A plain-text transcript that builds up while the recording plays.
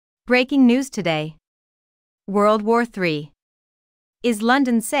Breaking news today. World War III. Is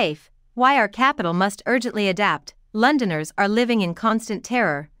London safe? Why our capital must urgently adapt. Londoners are living in constant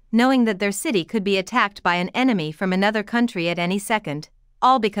terror, knowing that their city could be attacked by an enemy from another country at any second,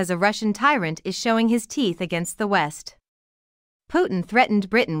 all because a Russian tyrant is showing his teeth against the West. Putin threatened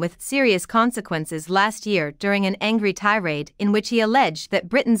Britain with serious consequences last year during an angry tirade in which he alleged that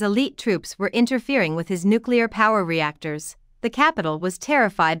Britain's elite troops were interfering with his nuclear power reactors. The capital was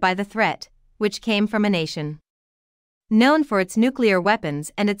terrified by the threat, which came from a nation known for its nuclear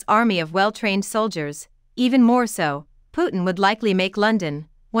weapons and its army of well-trained soldiers. Even more so, Putin would likely make London,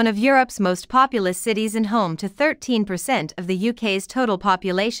 one of Europe's most populous cities and home to 13% of the UK's total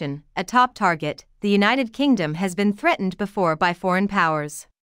population, a top target. The United Kingdom has been threatened before by foreign powers.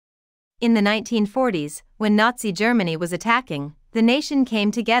 In the 1940s, when Nazi Germany was attacking, the nation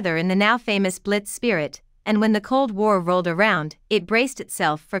came together in the now famous Blitz spirit, and when the Cold War rolled around, it braced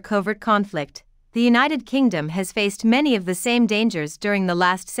itself for covert conflict. The United Kingdom has faced many of the same dangers during the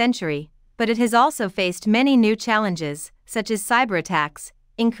last century, but it has also faced many new challenges, such as cyber attacks,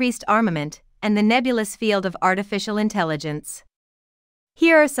 increased armament, and the nebulous field of artificial intelligence.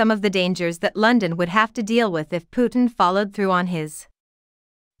 Here are some of the dangers that London would have to deal with if Putin followed through on his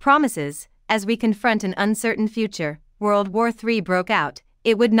promises. As we confront an uncertain future, World War III broke out.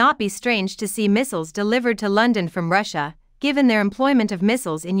 It would not be strange to see missiles delivered to London from Russia, given their employment of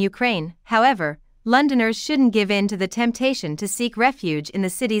missiles in Ukraine. However, Londoners shouldn't give in to the temptation to seek refuge in the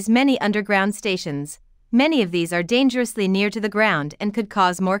city's many underground stations. Many of these are dangerously near to the ground and could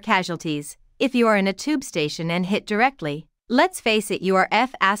cause more casualties. If you are in a tube station and hit directly, let's face it, you are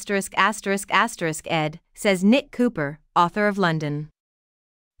F*******, says Nick Cooper, author of London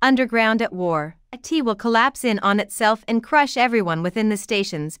Underground at War. A T will collapse in on itself and crush everyone within the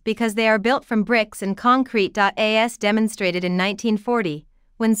stations because they are built from bricks and concrete. As demonstrated in 1940,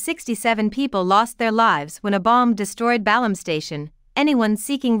 when 67 people lost their lives when a bomb destroyed Balham Station. Anyone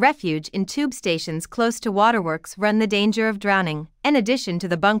seeking refuge in tube stations close to waterworks run the danger of drowning. In addition to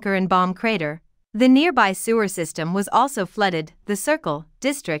the bunker and bomb crater, the nearby sewer system was also flooded. The Circle,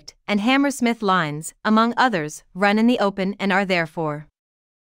 District, and Hammersmith lines, among others, run in the open and are therefore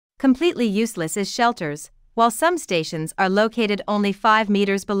completely useless as shelters. While some stations are located only 5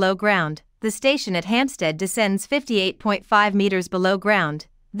 meters below ground, the station at Hampstead descends 58.5 meters below ground.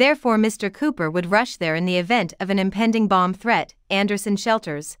 Therefore, Mr. Cooper would rush there in the event of an impending bomb threat. Anderson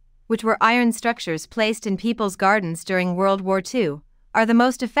shelters, which were iron structures placed in people's gardens during World War II, are the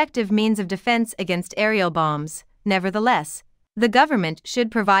most effective means of defense against aerial bombs. Nevertheless, the government should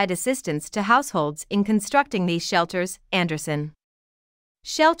provide assistance to households in constructing these shelters. Anderson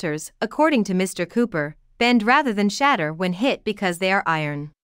shelters, according to Mr. Cooper, bend rather than shatter when hit because they are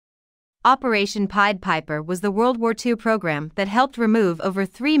iron. Operation Pied Piper was the World War II program that helped remove over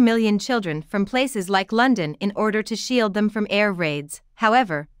 3 million children from places like London in order to shield them from air raids.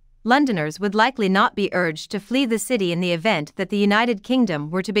 However, Londoners would likely not be urged to flee the city in the event that the United Kingdom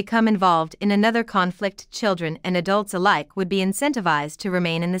were to become involved in another conflict. Children and adults alike would be incentivized to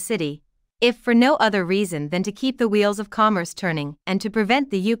remain in the city, if for no other reason than to keep the wheels of commerce turning and to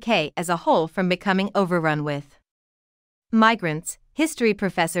prevent the UK as a whole from becoming overrun with migrants. History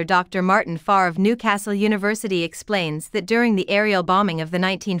professor Dr. Martin Farr of Newcastle University explains that during the aerial bombing of the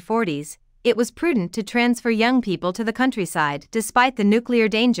 1940s, it was prudent to transfer young people to the countryside. Despite the nuclear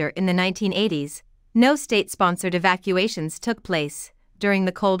danger in the 1980s, no state-sponsored evacuations took place. During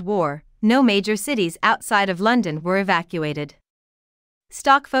the Cold War, no major cities outside of London were evacuated.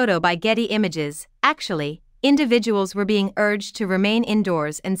 Stock photo by Getty Images. Actually, individuals were being urged to remain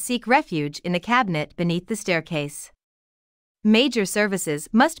indoors and seek refuge in the cabinet beneath the staircase. Major services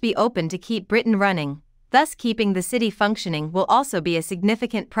must be open to keep Britain running, thus keeping the city functioning will also be a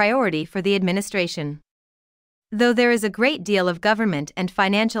significant priority for the administration. Though there is a great deal of government and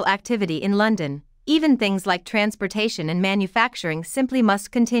financial activity in London, even things like transportation and manufacturing simply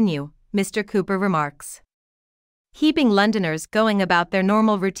must continue, Mr. Cooper remarks. Keeping Londoners going about their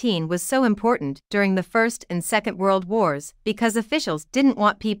normal routine was so important during the First and Second World Wars because officials didn't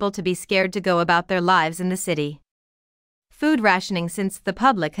want people to be scared to go about their lives in the city. Food rationing. Since the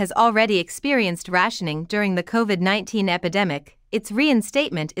public has already experienced rationing during the COVID-19 epidemic, its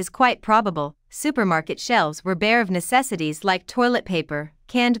reinstatement is quite probable. Supermarket shelves were bare of necessities like toilet paper,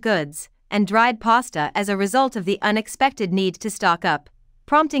 canned goods, and dried pasta as a result of the unexpected need to stock up,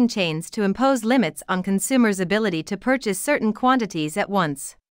 prompting chains to impose limits on consumers' ability to purchase certain quantities at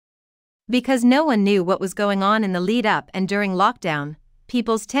once. Because no one knew what was going on in the lead-up and during lockdown,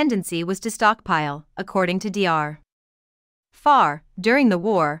 people's tendency was to stockpile, according to Dr. Farr, during the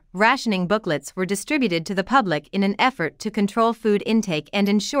war, rationing booklets were distributed to the public in an effort to control food intake and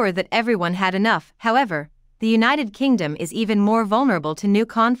ensure that everyone had enough. However, the United Kingdom is even more vulnerable to new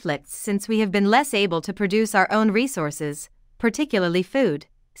conflicts since we have been less able to produce our own resources, particularly food,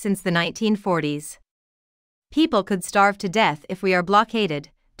 since the 1940s. People could starve to death if we are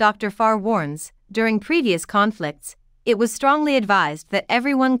blockaded, Dr. Farr warns. During previous conflicts, it was strongly advised that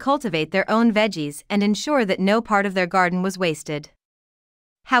everyone cultivate their own veggies and ensure that no part of their garden was wasted.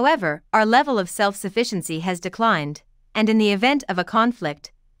 However, our level of self-sufficiency has declined, and in the event of a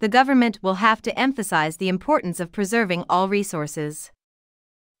conflict, the government will have to emphasize the importance of preserving all resources.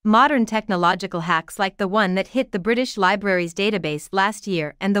 Modern technological hacks like the one that hit the British Library's database last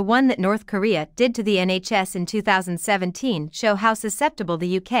year and the one that North Korea did to the NHS in 2017 show how susceptible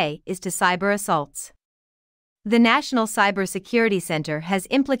the UK is to cyber assaults. The National Cybersecurity Center has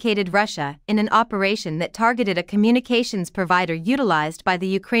implicated Russia in an operation that targeted a communications provider utilized by the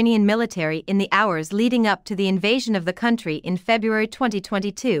Ukrainian military in the hours leading up to the invasion of the country in February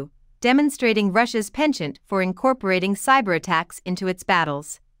 2022, demonstrating Russia's penchant for incorporating cyber attacks into its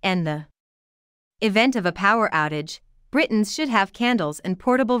battles. In the event of a power outage, Britons should have candles and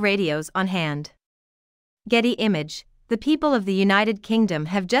portable radios on hand. Getty image. The people of the United Kingdom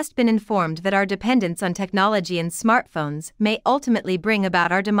have just been informed that our dependence on technology and smartphones may ultimately bring about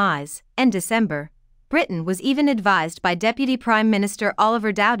our demise. In December, Britain was even advised by Deputy Prime Minister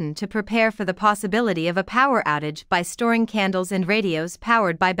Oliver Dowden to prepare for the possibility of a power outage by storing candles and radios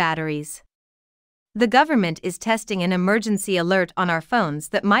powered by batteries. The government is testing an emergency alert on our phones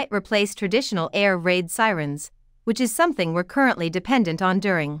that might replace traditional air raid sirens, which is something we're currently dependent on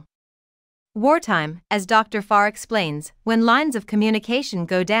during wartime. As Dr. Farr explains, when lines of communication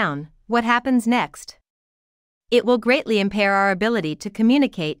go down, what happens next? It will greatly impair our ability to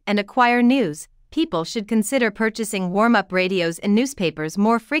communicate and acquire news. People should consider purchasing warm-up radios and newspapers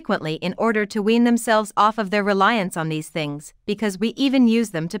more frequently in order to wean themselves off of their reliance on these things, because we even use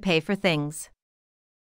them to pay for things.